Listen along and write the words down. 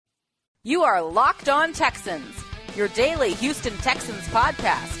You are Locked On Texans, your daily Houston Texans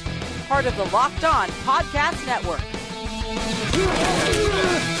podcast, part of the Locked On Podcast Network.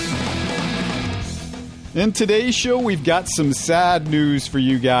 In today's show, we've got some sad news for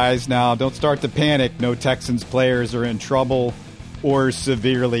you guys. Now, don't start to panic. No Texans players are in trouble or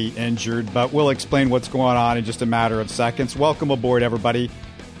severely injured, but we'll explain what's going on in just a matter of seconds. Welcome aboard, everybody.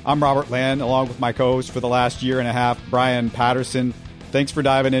 I'm Robert Land, along with my co-host for the last year and a half, Brian Patterson. Thanks for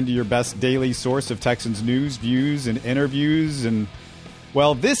diving into your best daily source of Texans news, views, and interviews. And,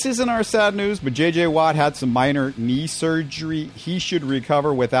 well, this isn't our sad news, but J.J. Watt had some minor knee surgery. He should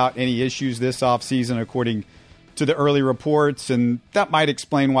recover without any issues this offseason, according to the early reports. And that might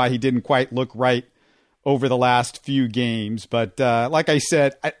explain why he didn't quite look right over the last few games. But like I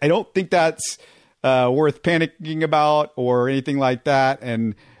said, I don't think that's worth panicking about or anything like that.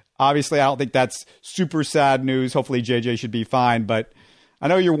 And obviously, I don't think that's super sad news. Hopefully, JJ should be fine. But I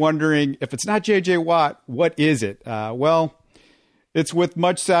know you're wondering, if it's not J.J. Watt, what is it? Well, it's with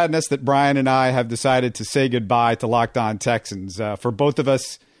much sadness that Brian and I have decided to say goodbye to Locked On Texans. For both of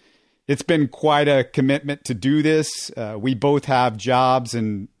us, it's been quite a commitment to do this. We both have jobs,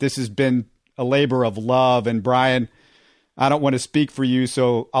 and this has been a labor of love. And Brian, I don't want to speak for you,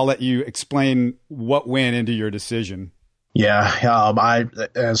 so I'll let you explain what went into your decision. Yeah,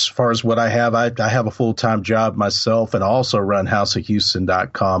 as far as what I have a full-time job myself, and I also run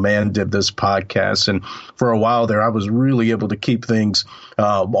houseofhouston.com and did this podcast. And for a while there, I was really able to keep things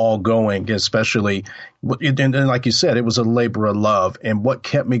all going, especially, and like you said, it was a labor of love. And what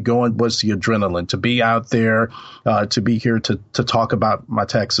kept me going was the adrenaline, to be out there, to be here to talk about my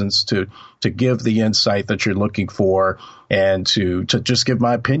Texans, to give the insight that you're looking for, and to just give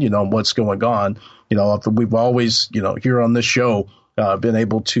my opinion on what's going on. You know, we've always, here on this show, been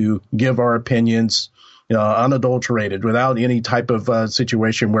able to give our opinions, unadulterated, without any type of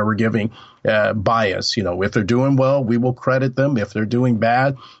situation where we're giving bias. If they're doing well, we will credit them. If they're doing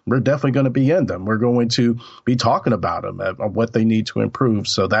bad, we're definitely going to be in them. We're going to be talking about them, what they need to improve.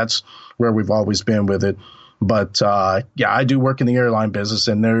 So that's where we've always been with it. But, I do work in the airline business,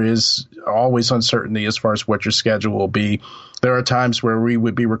 and there is always uncertainty as far as what your schedule will be. There are times where we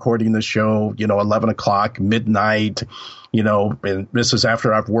would be recording the show, 11 o'clock, midnight, and this is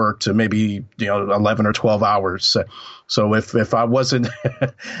after I've worked maybe, 11 or 12 hours. So if I wasn't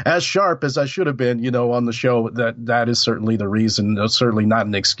as sharp as I should have been, on the show, that is certainly the reason. It's certainly not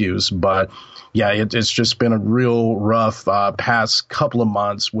an excuse. But yeah, it's just been a real rough past couple of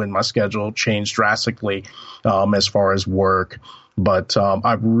months when my schedule changed drastically as far as work. But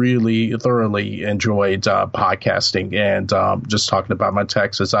I've really thoroughly enjoyed podcasting and just talking about my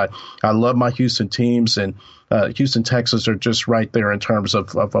Texans. I love my Houston teams, and Houston Texans are just right there in terms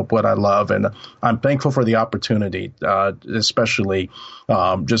of what I love. And I'm thankful for the opportunity, especially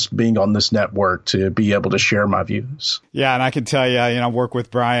just being on this network, to be able to share my views. Yeah, and I can tell you, I work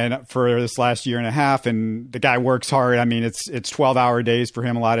with Brian for this last year and a half, and the guy works hard. I mean, it's 12-hour days for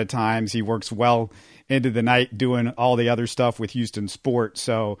him a lot of times. He works well into the night doing all the other stuff with Houston sports.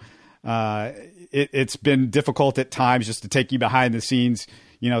 So it's been difficult at times just to take you behind the scenes.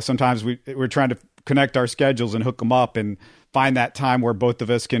 Sometimes we're trying to connect our schedules and hook them up and find that time where both of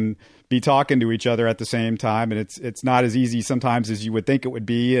us can be talking to each other at the same time. And it's not as easy sometimes as you would think it would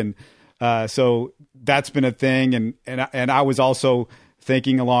be. And so that's been a thing. And I was also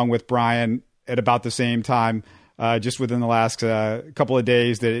thinking, along with Brian, at about the same time, just within the last couple of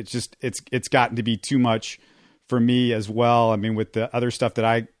days, that it's gotten to be too much for me as well. I mean, with the other stuff that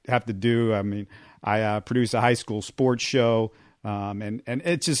I have to do, I mean, I produce a high school sports show, and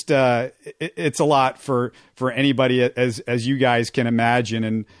it's just it's a lot for anybody, as you guys can imagine.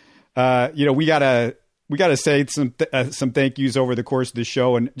 And we gotta say some thank yous over the course of the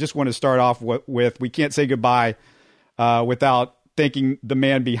show, and just want to start off with we can't say goodbye without thanking the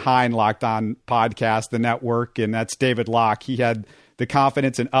man behind Locked On Podcast, the network, and that's David Locke. He had the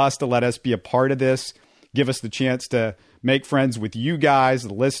confidence in us to let us be a part of this, give us the chance to make friends with you guys,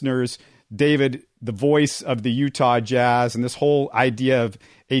 the listeners. David, the voice of the Utah Jazz, and this whole idea of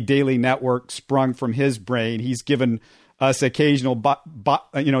a daily network sprung from his brain. He's given us occasional,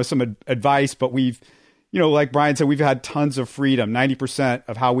 some advice, but we've, like Brian said, we've had tons of freedom. 90%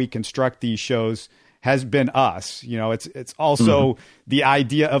 of how we construct these shows has been us. It's also the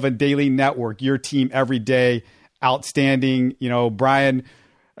idea of a daily network, your team every day, outstanding. Brian,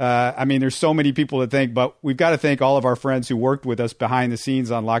 there's so many people to thank, but we've got to thank all of our friends who worked with us behind the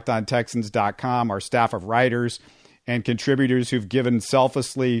scenes on LockedOnTexans.com, our staff of writers and contributors who've given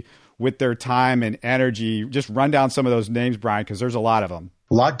selflessly with their time and energy. Just run down some of those names, Brian, because there's a lot of them.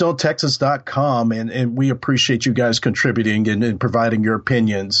 LockedOnTexans.com, and we appreciate you guys contributing and providing your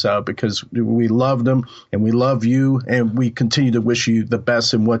opinions because we love them and we love you, and we continue to wish you the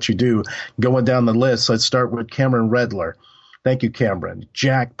best in what you do. Going down the list, let's start with Cameron Redler. Thank you, Cameron.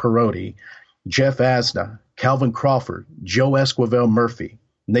 Jack Perotti, Jeff Asna, Calvin Crawford, Joe Esquivel Murphy,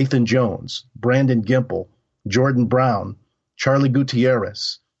 Nathan Jones, Brandon Gimple, Jordan Brown, Charlie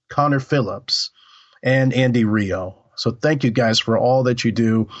Gutierrez, Connor Phillips, and Andy Rio. So thank you guys for all that you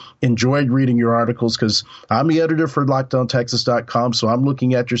do. Enjoyed reading your articles because I'm the editor for LockedOnTexas.com, so I'm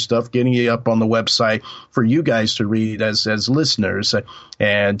looking at your stuff, getting it up on the website for you guys to read as listeners.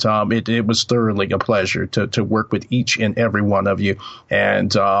 And it was thoroughly a pleasure to work with each and every one of you.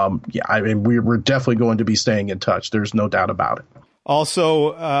 And we're definitely going to be staying in touch. There's no doubt about it.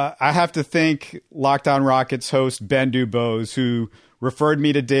 Also, I have to thank Locked On Rockets host Ben Dubose, who referred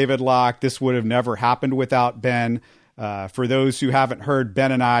me to David Locke. This would have never happened without Ben. For those who haven't heard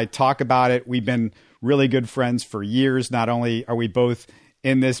Ben and I talk about it, we've been really good friends for years. Not only are we both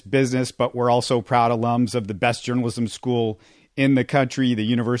in this business, but we're also proud alums of the best journalism school in the country, the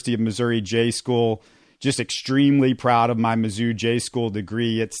University of Missouri J School. Just extremely proud of my Mizzou J School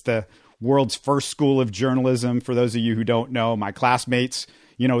degree. It's the world's first school of journalism. For those of you who don't know, my classmates,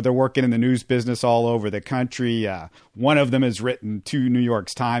 they're working in the news business all over the country. One of them has written 2 New York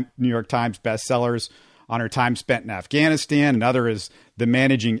Times bestsellers on her time spent in Afghanistan. Another is the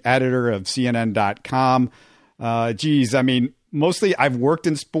managing editor of CNN.com. Mostly I've worked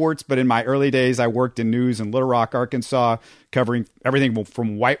in sports, but in my early days, I worked in news in Little Rock, Arkansas, covering everything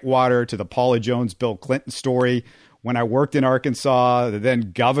from Whitewater to the Paula Jones, Bill Clinton story. When I worked in Arkansas, the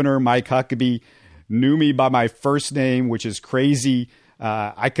then Governor Mike Huckabee knew me by my first name, which is crazy.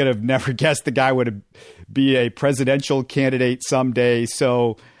 I could have never guessed the guy would be a presidential candidate someday.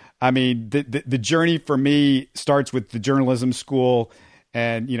 So, the journey for me starts with the journalism school.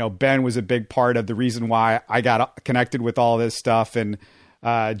 And, Ben was a big part of the reason why I got connected with all this stuff. And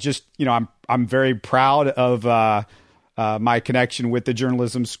I'm very proud of my connection with the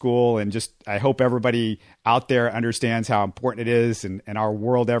journalism school. And I hope everybody out there understands how important it is in our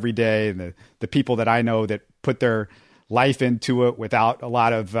world every day. And the people that I know that put their life into it without a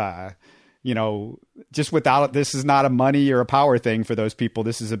lot of, without it. This is not a money or a power thing for those people.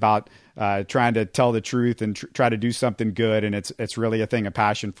 This is about trying to tell the truth and try to do something good. And it's really a thing of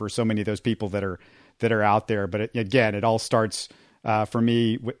passion for so many of those people that are out there. But it all starts for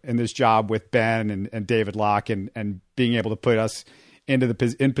me in this job with Ben and David Locke and being able to put us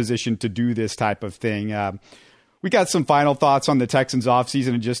in position to do this type of thing. We got some final thoughts on the Texans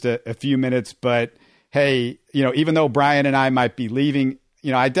offseason in just a few minutes, but hey, even though Brian and I might be leaving,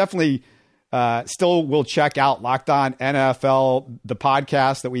 I definitely still will check out Locked On NFL, the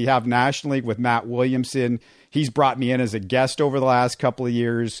podcast that we have nationally with Matt Williamson. He's brought me in as a guest over the last couple of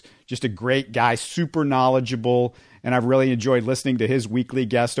years. Just a great guy, super knowledgeable. And I've really enjoyed listening to his weekly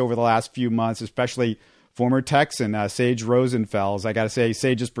guest over the last few months, especially former Texan Sage Rosenfels. I got to say,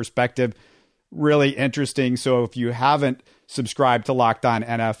 Sage's perspective, really interesting. So if you haven't subscribed to Locked On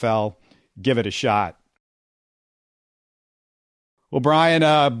NFL, give it a shot. Well,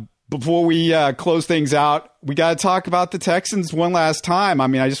 Brian, before we close things out, we got to talk about the Texans one last time.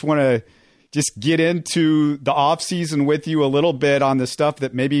 I just want to get into the offseason with you a little bit on the stuff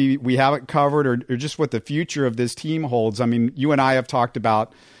that maybe we haven't covered or just what the future of this team holds. You and I have talked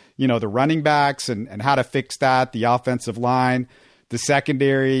about, the running backs and how to fix that, the offensive line, the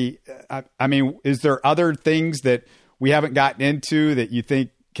secondary. Is there other things that we haven't gotten into that you think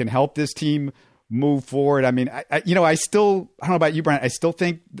can help this team move forward? I don't know about you, Brian. I still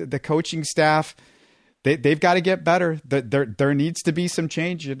think the coaching staff, they've got to get better. There needs to be some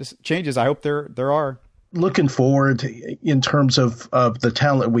changes. I hope there are. Looking forward in terms of the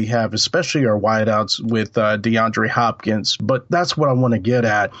talent we have, especially our wideouts with DeAndre Hopkins. But that's what I want to get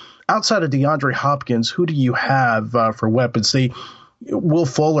at. Outside of DeAndre Hopkins, who do you have for weapons? See, Will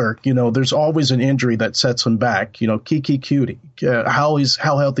Fuller, there's always an injury that sets him back. Kiki Cutie, how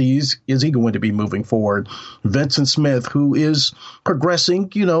healthy is he going to be moving forward? Vincent Smith, who is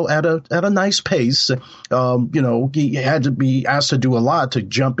progressing, at a nice pace. He had to be asked to do a lot to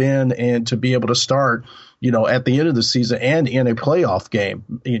jump in and to be able to start, at the end of the season and in a playoff game.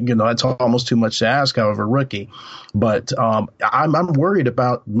 That's almost too much to ask out of a rookie. But I'm worried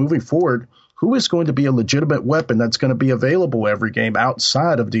about moving forward. Who is going to be a legitimate weapon that's going to be available every game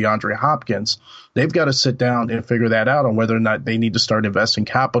outside of DeAndre Hopkins? They've got to sit down and figure that out on whether or not they need to start investing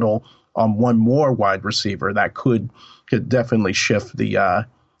capital on one more wide receiver that could definitely shift the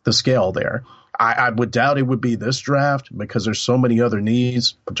the scale there. I would doubt it would be this draft because there's so many other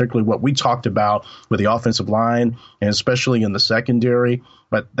needs, particularly what we talked about with the offensive line and especially in the secondary.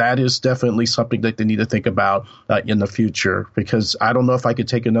 But that is definitely something that they need to think about in the future, because I don't know if I could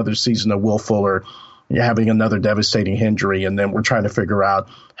take another season of Will Fuller having another devastating injury, and then we're trying to figure out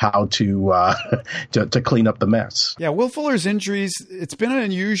how to clean up the mess. Yeah, Will Fuller's injuries, it's been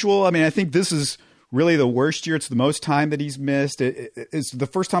unusual. I mean, I think this is really the worst year. It's the most time that he's missed. It's the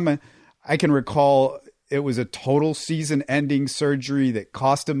first time I can recall it was a total season-ending surgery that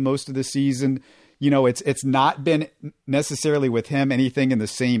cost him most of the season. You know, it's not been necessarily with him anything in the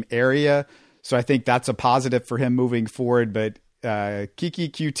same area, so I think that's a positive for him moving forward. But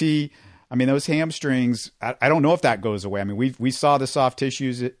Keke Coutee, I mean, those hamstrings, I don't know if that goes away. I mean, we saw the soft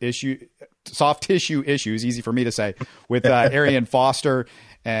tissue issues, easy for me to say, with Arian Foster,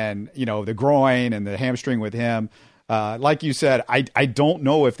 and you know, the groin and the hamstring with him. Like you said, I don't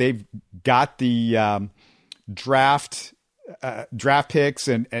know if they've got the draft picks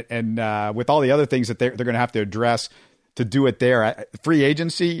and with all the other things that they're going to have to address to do it there. Free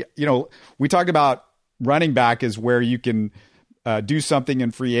agency, you know, we talked about running back is where you can do something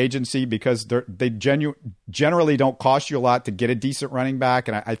in free agency because they generally don't cost you a lot to get a decent running back,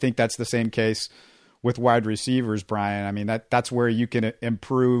 and I think that's the same case with wide receivers, Brian. I mean, that's where you can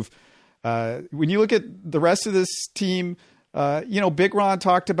improve. When you look at the rest of this team, you know, Big Ron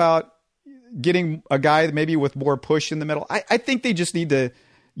talked about getting a guy maybe with more push in the middle. I think they just need to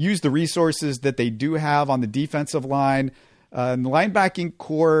use the resources that they do have on the defensive line. And the linebacking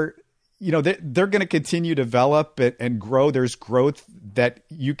core, you know, they're going to continue to develop and grow. There's growth that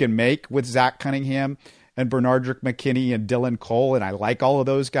you can make with Zach Cunningham and Bernardrick McKinney and Dylan Cole. And I like all of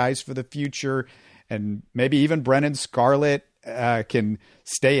those guys for the future. And maybe even Brennan Scarlett can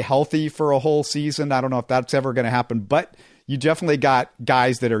stay healthy for a whole season. I don't know if that's ever going to happen, but you definitely got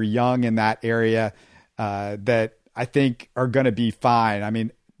guys that are young in that area that I think are going to be fine. I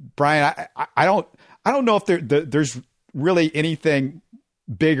mean, Brian, I don't know if there's really anything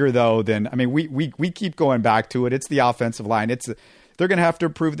bigger though than, I mean, we keep going back to it. It's the offensive line. They're going to have to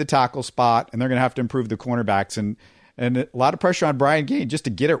improve the tackle spot, and they're going to have to improve the cornerbacks, and a lot of pressure on Brian Gaine just to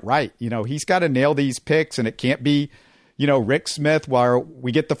get it right. You know, he's got to nail these picks, and it can't be, you know, Rick Smith while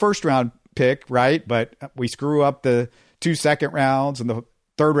we get the first round pick, right? But we screw up the 2 second rounds and the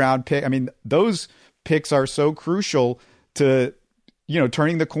third round pick. I mean, those picks are so crucial to, you know,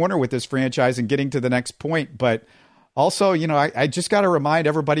 turning the corner with this franchise and getting to the next point. But also, you know, I just got to remind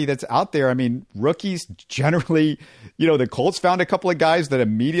everybody that's out there. I mean, rookies generally, you know, the Colts found a couple of guys that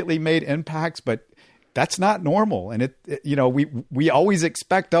immediately made impacts, but that's not normal. And it you know, we always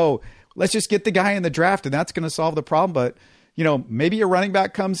expect, let's just get the guy in the draft and that's going to solve the problem. But, you know, maybe a running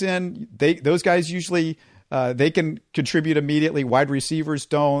back comes in, those guys usually, they can contribute immediately. Wide receivers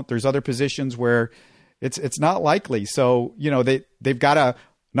don't. There's other positions where it's not likely. So, you know, they've got to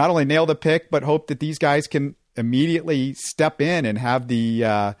not only nail the pick, but hope that these guys can immediately step in and have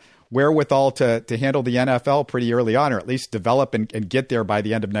the wherewithal to handle the NFL pretty early on, or at least develop and get there by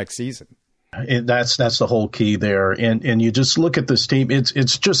the end of next season. That's the whole key there. And you just look at this team,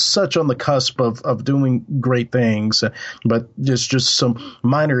 it's just such on the cusp of doing great things, but there's just some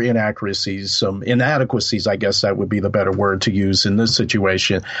minor inaccuracies, some inadequacies, I guess that would be the better word to use in this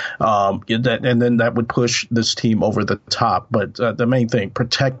situation. And then that would push this team over the top. But the main thing,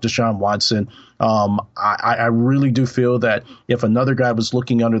 protect Deshaun Watson. I really do feel that if another guy was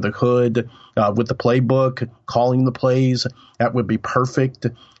looking under the hood with the playbook, calling the plays, that would be perfect.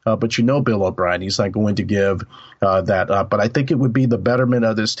 But you know Bill O'Brien, he's not going to give that up. But I think it would be the betterment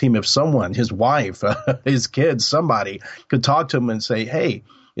of this team if someone, his wife, his kids, somebody could talk to him and say, hey,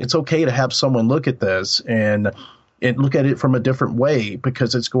 it's okay to have someone look at this and look at it from a different way,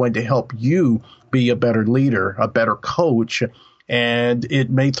 because it's going to help you be a better leader, a better coach, and it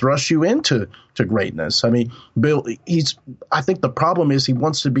may thrust you into greatness. I mean, Bill, I think the problem is he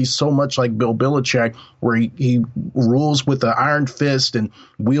wants to be so much like Bill Belichick, where he rules with an iron fist and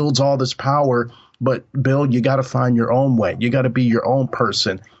wields all this power. But Bill, you got to find your own way. You got to be your own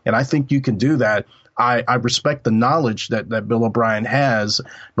person. And I think you can do that. I respect the knowledge that Bill O'Brien has,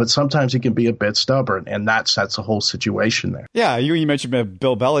 but sometimes he can be a bit stubborn, and that's the whole situation there. Yeah, you mentioned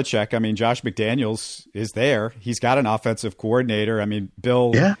Bill Belichick. I mean, Josh McDaniels is there. He's got an offensive coordinator. I mean,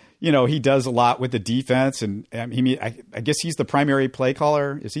 Bill, you know, he does a lot with the defense, and I guess he's the primary play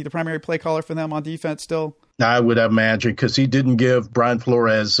caller. Is he the primary play caller for them on defense still? I would imagine, because he didn't give Brian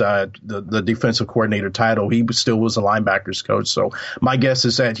Flores the defensive coordinator title. He still was a linebackers coach. So my guess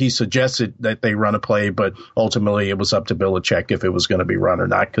is that he suggested that they run a play, but ultimately it was up to Belichick if it was going to be run or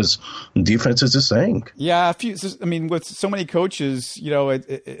not, because defense is his thing. Yeah, with so many coaches,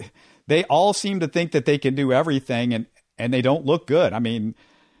 they all seem to think that they can do everything, and they don't look good.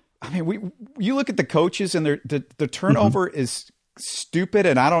 You look at the coaches, and the turnover is stupid,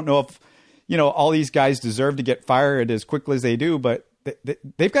 and I don't know if all these guys deserve to get fired as quickly as they do, but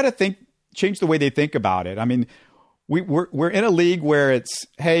they've got to change the way they think about it. We're in a league where it's,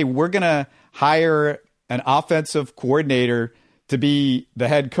 hey, we're going to hire an offensive coordinator to be the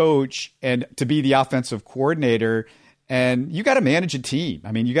head coach and to be the offensive coordinator. And you got to manage a team.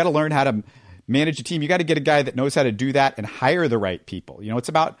 You got to learn how to manage a team. You got to get a guy that knows how to do that and hire the right people. It's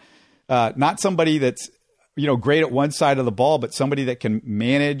about not somebody that's, great at one side of the ball, but somebody that can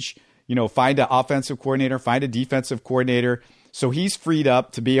manage, find an offensive coordinator, find a defensive coordinator. So he's freed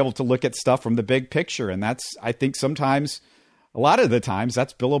up to be able to look at stuff from the big picture. And that's, I think sometimes, a lot of the times,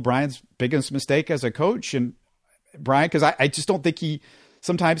 that's Bill O'Brien's biggest mistake as a coach. And Brian, because I just don't think he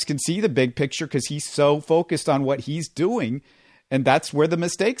sometimes can see the big picture because he's so focused on what he's doing. And that's where the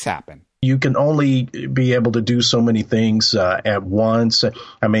mistakes happen. You can only be able to do so many things at once.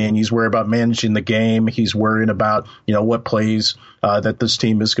 He's worried about managing the game. He's worried about, what plays that this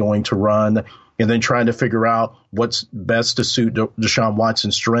team is going to run, and then trying to figure out what's best to suit Deshaun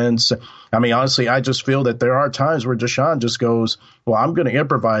Watson's strengths. Honestly, I just feel that there are times where Deshaun just goes, well, I'm going to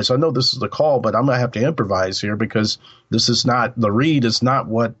improvise. I know this is the call, but I'm going to have to improvise here because this is not, the read is not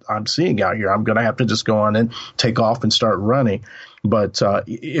what I'm seeing out here. I'm going to have to just go on and take off and start running. But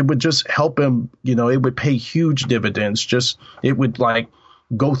it would just help him, it would pay huge dividends. It would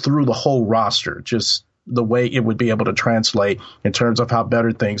go through the whole roster, just the way it would be able to translate in terms of how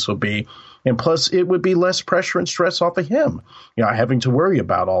better things will be. And plus, it would be less pressure and stress off of him, having to worry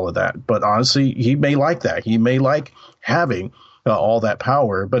about all of that. But honestly, he may like that. He may like having all that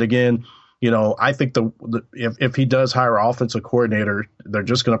power. But again, I think if he does hire an offensive coordinator, they're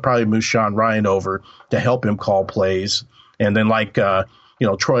just going to probably move Sean Ryan over to help him call plays. And then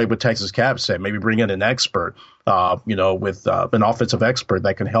Troy with Texas Cap said, maybe bring in an expert, with an offensive expert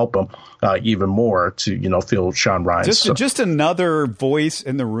that can help him even more to, fill Sean Ryan. Just another voice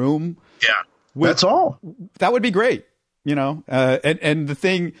in the room. Yeah, that's all. That would be great, and the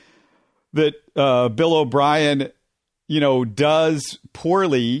thing that Bill O'Brien, does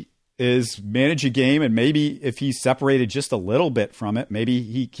poorly is manage a game. And maybe if he's separated just a little bit from it, maybe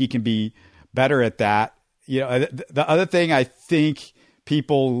he can be better at that. The other thing I think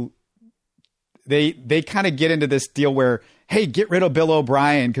people, they kind of get into this deal where, hey, get rid of Bill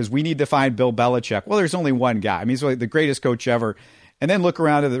O'Brien because we need to find Bill Belichick. Well, there's only one guy. He's the greatest coach ever. And then look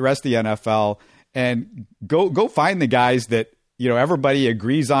around at the rest of the NFL and go find the guys that, everybody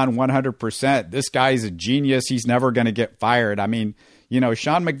agrees on 100%. This guy's a genius. He's never going to get fired. Sean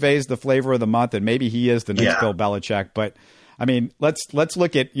McVay is the flavor of the month, and maybe he is the next Bill Belichick. But let's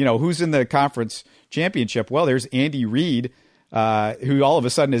look at, who's in the conference championship. Well, there's Andy Reid, who all of a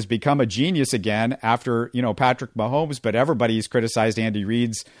sudden has become a genius again after, Patrick Mahomes, but everybody's criticized Andy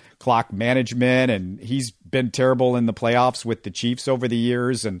Reid's clock management, and he's been terrible in the playoffs with the Chiefs over the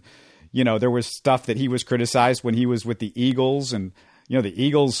years. And, there was stuff that he was criticized when he was with the Eagles, and, the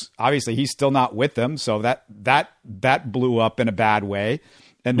Eagles, obviously he's still not with them. So that blew up in a bad way.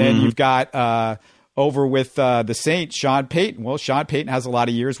 And then you've got, over with the Saints, Sean Payton. Well, Sean Payton has a lot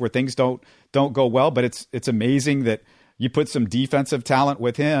of years where things don't go well, but it's amazing that you put some defensive talent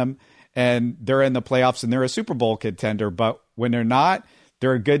with him and they're in the playoffs and they're a Super Bowl contender. But when they're not,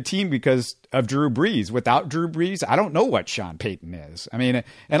 they're a good team because of Drew Brees. Without Drew Brees, I don't know what Sean Payton is. And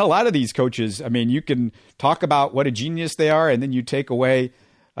a lot of these coaches, you can talk about what a genius they are, and then you take away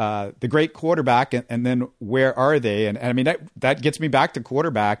the great quarterback, and then where are they? And that gets me back to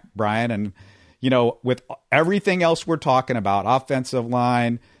quarterback, Brian. And, with everything else we're talking about, offensive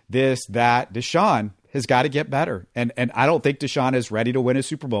line, this, that, Deshaun has got to get better. And I don't think Deshaun is ready to win a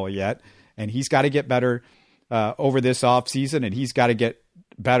Super Bowl yet. And he's got to get better over this offseason, and he's got to get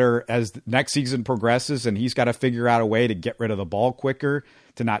better as the next season progresses, and he's got to figure out a way to get rid of the ball quicker,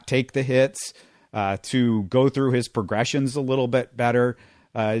 to not take the hits, to go through his progressions a little bit better.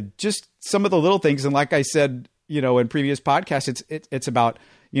 Just some of the little things. And like I said, in previous podcasts, it's about,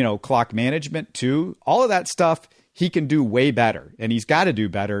 clock management too. All of that stuff he can do way better, and he's got to do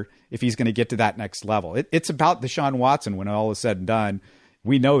better if he's going to get to that next level. It's about Deshaun Watson when all is said and done.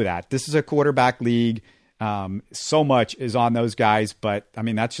 We know that this is a quarterback league. So much is on those guys, but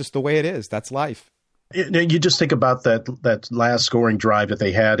that's just the way it is. That's life. You just think about that last scoring drive that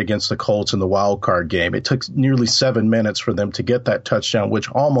they had against the Colts in the wild card game. It took nearly 7 minutes for them to get that touchdown, which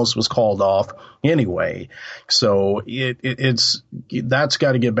almost was called off anyway. So it's that's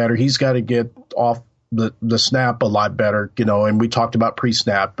got to get better. He's got to get off the snap a lot better, and we talked about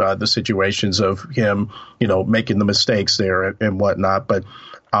pre-snap, the situations of him, making the mistakes there and whatnot. But,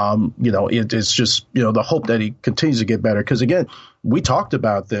 it's just, the hope that he continues to get better. Because, again, we talked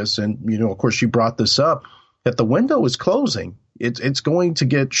about this and, of course, you brought this up, that the window is closing. It's going to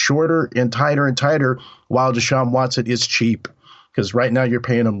get shorter and tighter while Deshaun Watson is cheap. Because right now you're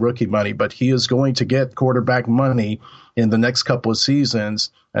paying him rookie money, but he is going to get quarterback money in the next couple of seasons.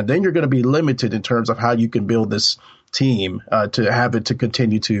 And then you're going to be limited in terms of how you can build this team to have it to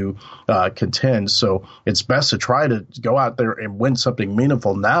continue to contend. So it's best to try to go out there and win something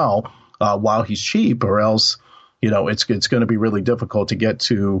meaningful now while he's cheap, or else, it's going to be really difficult to get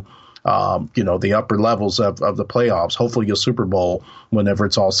to, the upper levels of the playoffs, hopefully a Super Bowl whenever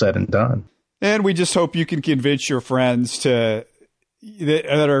it's all said and done. And we just hope you can convince your friends that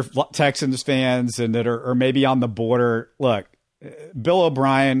are Texans fans and that are maybe on the border. Look, Bill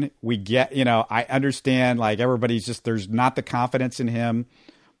O'Brien, we get, I understand, like, everybody's just, there's not the confidence in him,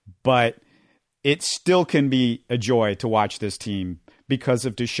 but it still can be a joy to watch this team because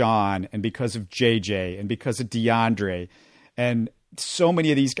of Deshaun and because of JJ and because of DeAndre and so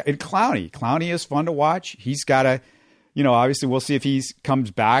many of these guys. And Clowney is fun to watch. He's got to, obviously we'll see if he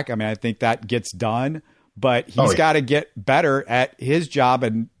comes back. I mean, I think that gets done. But he's got to get better at his job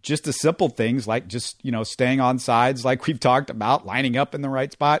and just the simple things like just, staying on sides like we've talked about, lining up in the right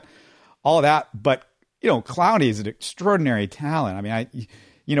spot, all of that. But, Clowney is an extraordinary talent. I mean,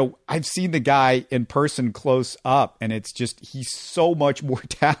 I've seen the guy in person close up, and it's just he's so much more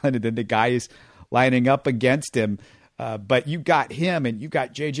talented than the guys lining up against him. But you've got him and you've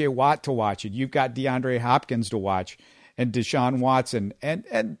got J.J. Watt to watch, and you've got DeAndre Hopkins to watch and Deshaun Watson.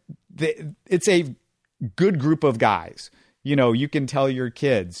 And it's a good group of guys. You can tell your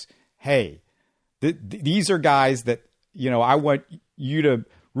kids, hey, these are guys that, I want you to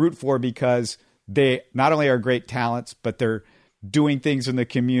root for because they not only are great talents, but they're doing things in the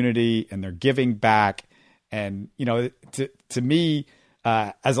community and they're giving back. And, to me,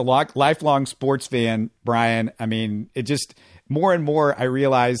 as a lifelong sports fan, Brian, I mean, it just more and more I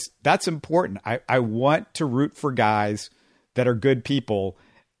realize that's important. I want to root for guys that are good people,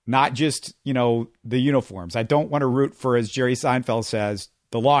 not just, the uniforms. I don't want to root for, as Jerry Seinfeld says,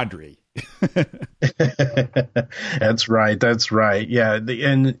 the laundry. That's right. Yeah.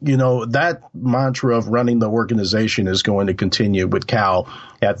 That mantra of running the organization is going to continue with Cal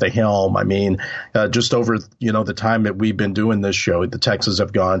at the helm. I mean, just over, the time that we've been doing this show, the Texans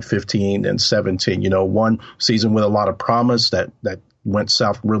have gone 15-17, one season with a lot of promise that went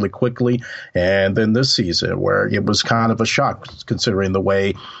south really quickly. And then this season where it was kind of a shock considering the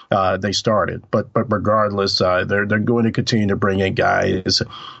way they started. But regardless, they're going to continue to bring in guys.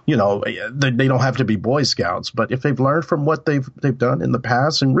 They don't have to be Boy Scouts, but if they've learned from what they've done in the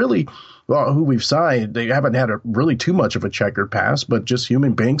past, and really who we've signed, they haven't had really too much of a checkered past, but just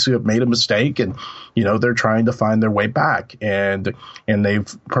human beings who have made a mistake and, they're trying to find their way back, and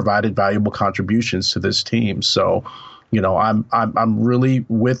they've provided valuable contributions to this team. So, I'm really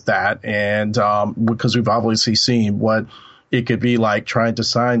with that. And because we've obviously seen what it could be like trying to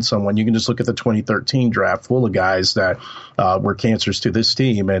sign someone. You can just look at the 2013 draft full of guys that were cancers to this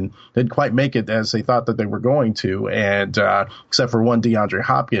team and didn't quite make it as they thought that they were going to. And except for one DeAndre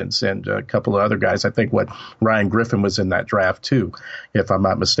Hopkins and a couple of other guys. I think Ryan Griffin was in that draft too, if I'm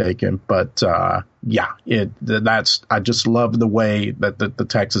not mistaken. But I just love the way that the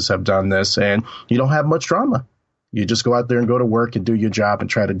Texans have done this, and you don't have much drama. You just go out there and go to work and do your job and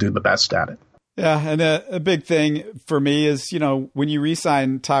try to do the best at it. Yeah, and a big thing for me is, when you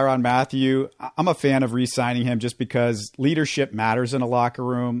re-sign Tyrann Mathieu, I'm a fan of re-signing him just because leadership matters in a locker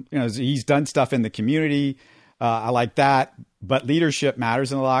room. He's done stuff in the community. I like that. But leadership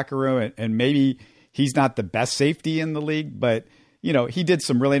matters in the locker room. And maybe he's not the best safety in the league, but, he did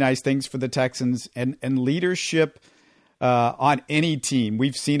some really nice things for the Texans. And leadership on any team.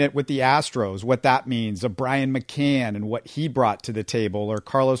 We've seen it with the Astros, what that means, of Brian McCann and what he brought to the table, or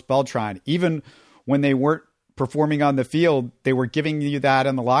Carlos Beltran. Even when they weren't performing on the field, they were giving you that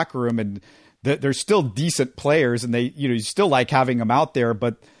in the locker room, and they're still decent players, and they, you still like having them out there.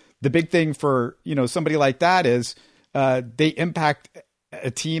 But the big thing for, somebody like that is they impact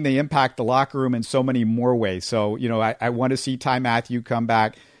a team, they impact the locker room in so many more ways. So, I want to see Tyrann Mathieu come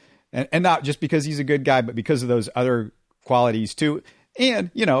back, and not just because he's a good guy, but because of those other qualities too.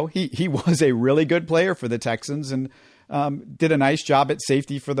 And, he was a really good player for the Texans. And did a nice job at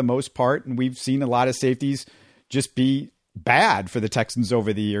safety for the most part. And we've seen a lot of safeties just be bad for the Texans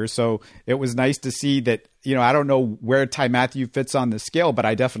over the years. So it was nice to see that, I don't know where Ty Matthew fits on the scale, but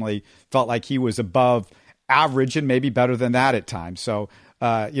I definitely felt like he was above average and maybe better than that at times. So,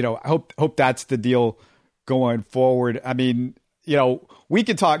 I hope that's the deal going forward. I mean, we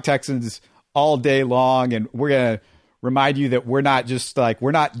could talk Texans all day long, and we're going to remind you that we're not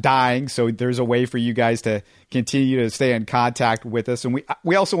dying. So there's a way for you guys to continue to stay in contact with us. And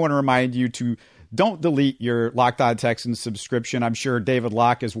we also want to remind you to don't delete your Locked On Texans subscription. I'm sure David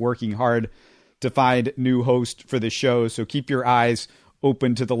Locke is working hard to find new hosts for the show. So keep your eyes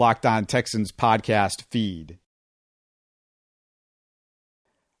open to the Locked On Texans podcast feed.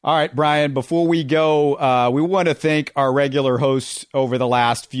 All right, Brian, before we go, we want to thank our regular hosts over the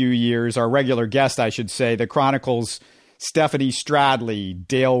last few years, our regular guest, I should say, the Chronicles, Stephanie Stradley,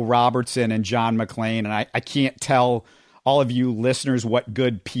 Dale Robertson, and John McClain. And I can't tell all of you listeners what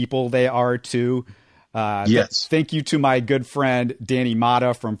good people they are, too. Yes. Thank you to my good friend, Danny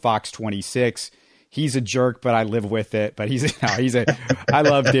Mata from Fox 26. He's a jerk, but I live with it. But I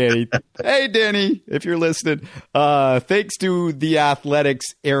love Danny. Hey, Danny, if you're listening. Thanks to The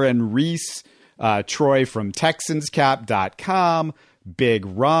Athletic's Aaron Reese, Troy from TexansCap.com, Big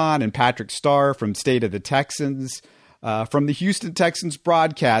Ron and Patrick Starr from State of the Texans, from the Houston Texans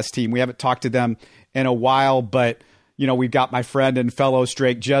broadcast team. We haven't talked to them in a while, but we've got my friend and fellow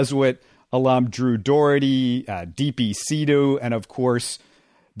Strake Jesuit alum Drew Doherty, DP Sidu, and of course,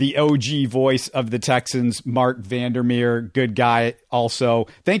 the OG voice of the Texans, Mark Vandermeer, good guy also.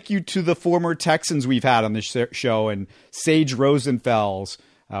 Thank you to the former Texans we've had on the show, and Sage Rosenfels,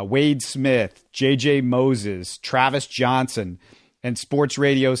 Wade Smith, JJ Moses, Travis Johnson, and Sports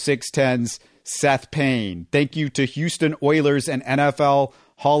Radio 610's Seth Payne. Thank you to Houston Oilers and NFL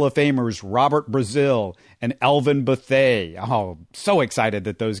Hall of Famers Robert Brazil and Elvin Bethea. Oh, so excited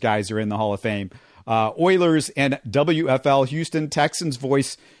that those guys are in the Hall of Fame. Oilers and WFL Houston Texans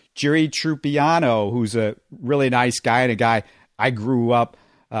voice Jerry Trupiano, who's a really nice guy and a guy I grew up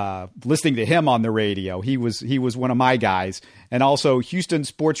listening to him on the radio. He was one of my guys. And also Houston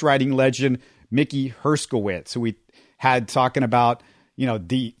sports writing legend Mickey Herskowitz, who we had talking about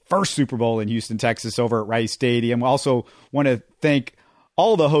the first Super Bowl in Houston, Texas over at Rice Stadium. We also want to thank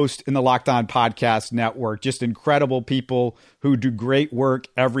all the hosts in the Locked On Podcast Network, just incredible people who do great work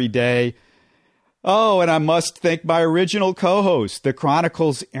every day. Oh, and I must thank my original co-host, the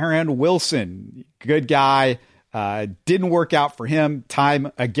Chronicles' Aaron Wilson. Good guy. Didn't work out for him.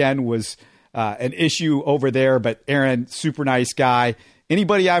 Time, again, was an issue over there, but Aaron, super nice guy.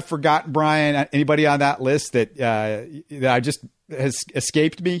 Anybody I've forgotten, Brian? Anybody on that list that I just has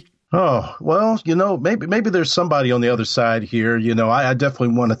escaped me? Oh, well, maybe there's somebody on the other side here. I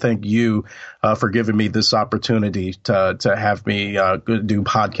definitely want to thank you for giving me this opportunity to have me do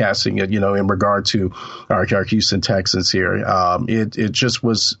podcasting, in regard to our Houston Texans here. It just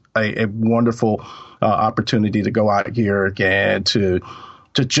was a wonderful opportunity to go out here and to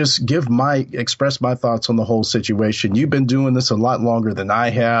just express my thoughts on the whole situation. You've been doing this a lot longer than I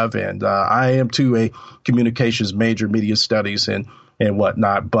have, and I am too a communications major, media studies and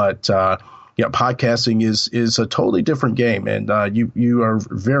whatnot. But podcasting is a totally different game, and you are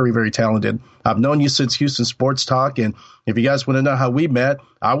very, very talented. I've known you since Houston Sports Talk, and if you guys want to know how we met,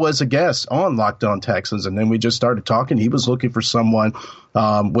 I was a guest on Locked On Texans, and then we just started talking. He was looking for someone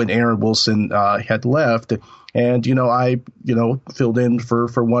when Aaron Wilson had left. And, I filled in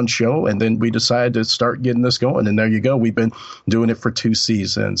for one show, and then we decided to start getting this going. And there you go. We've been doing it for 2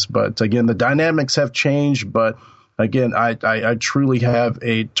 seasons. But again, the dynamics have changed. But again, I truly have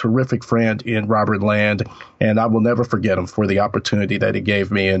a terrific friend in Robert Land, and I will never forget him for the opportunity that he gave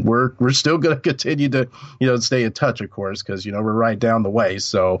me. And we're still going to continue to, stay in touch, of course, because, we're right down the way.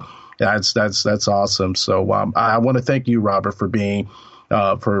 So that's awesome. So I want to thank you, Robert, for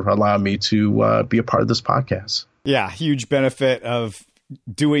allowing me to be a part of this podcast. Yeah, huge benefit of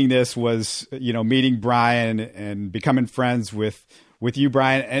doing this was, meeting Brian and becoming friends with you,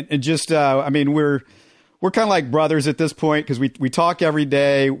 Brian. And just, we're kind of like brothers at this point because we talk every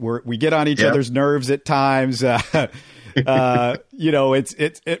day. We get on each other's nerves at times.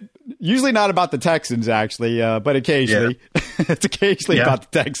 It's usually not about the Texans, actually, but occasionally. It's occasionally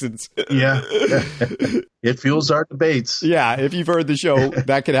about the Texans. It fuels our debates. Yeah, if you've heard the show,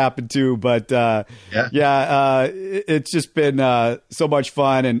 that could happen too. But it's just been so much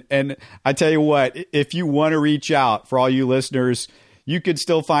fun. And I tell you what, if you want to reach out, for all you listeners, you could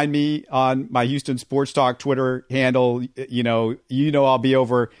still find me on my Houston Sports Talk Twitter handle. I'll be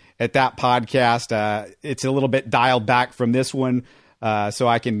over at that podcast. It's a little bit dialed back from this one, so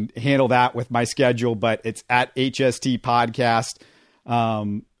I can handle that with my schedule, but it's at HST Podcast.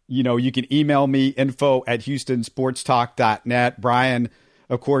 You can email me, info@houstonsportstalk.net. Brian,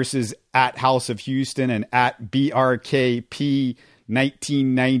 of course, is at House of Houston and at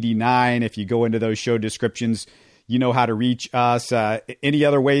BRKP1999. If you go into those show descriptions, you know how to reach us. Any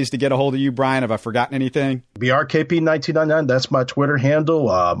other ways to get a hold of you, Brian? Have I forgotten anything? BRKP1999, that's my Twitter handle.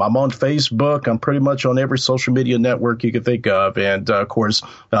 I'm on Facebook. I'm pretty much on every social media network you can think of. And, of course,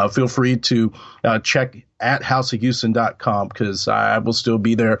 feel free to check at houseofhouston.com because I will still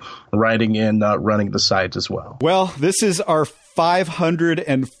be there writing and running the site as well. Well, this is our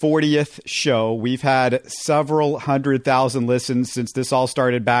 540th show. We've had several 100,000 listens since this all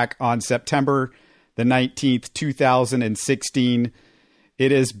started back on September the 19th, 2016.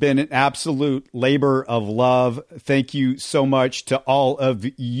 It has been an absolute labor of love. Thank you so much to all of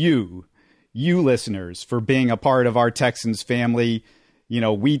you listeners, for being a part of our Texans family.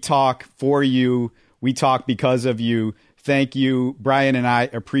 We talk for you. We talk because of you. Thank you. Brian and I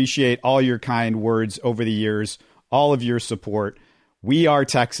appreciate all your kind words over the years, all of your support. We are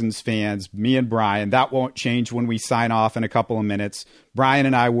Texans fans, me and Brian. That won't change when we sign off in a couple of minutes. Brian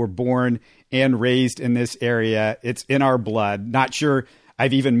and I were born and raised in this area. It's in our blood. Not sure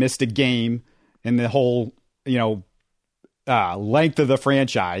I've even missed a game in the whole, length of the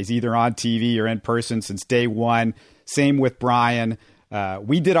franchise, either on TV or in person since day one. Same with Brian.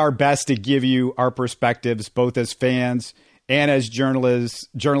 We did our best to give you our perspectives, both as fans and as journalists.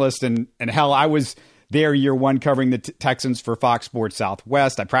 And hell, I was there year one covering the Texans for Fox Sports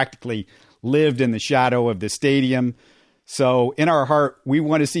Southwest. I practically lived in the shadow of the stadium. So in our heart, we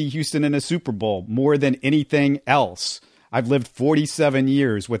want to see Houston in a Super Bowl more than anything else. I've lived 47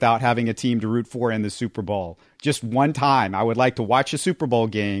 years without having a team to root for in the Super Bowl. Just one time, I would like to watch a Super Bowl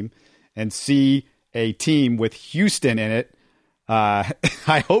game and see a team with Houston in it.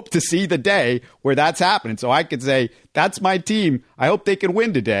 I hope to see the day where that's happening, so I could say, that's my team. I hope they can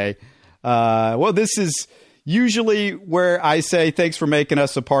win today. Well, this is usually where I say thanks for making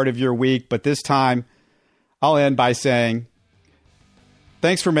us a part of your week, but this time I'll end by saying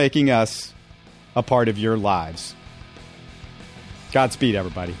thanks for making us a part of your lives. Godspeed,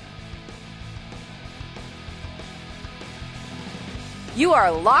 everybody. You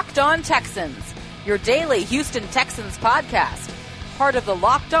are Locked On Texans, your daily Houston Texans podcast, part of the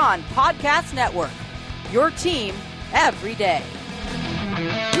Locked On Podcast Network, your team every day.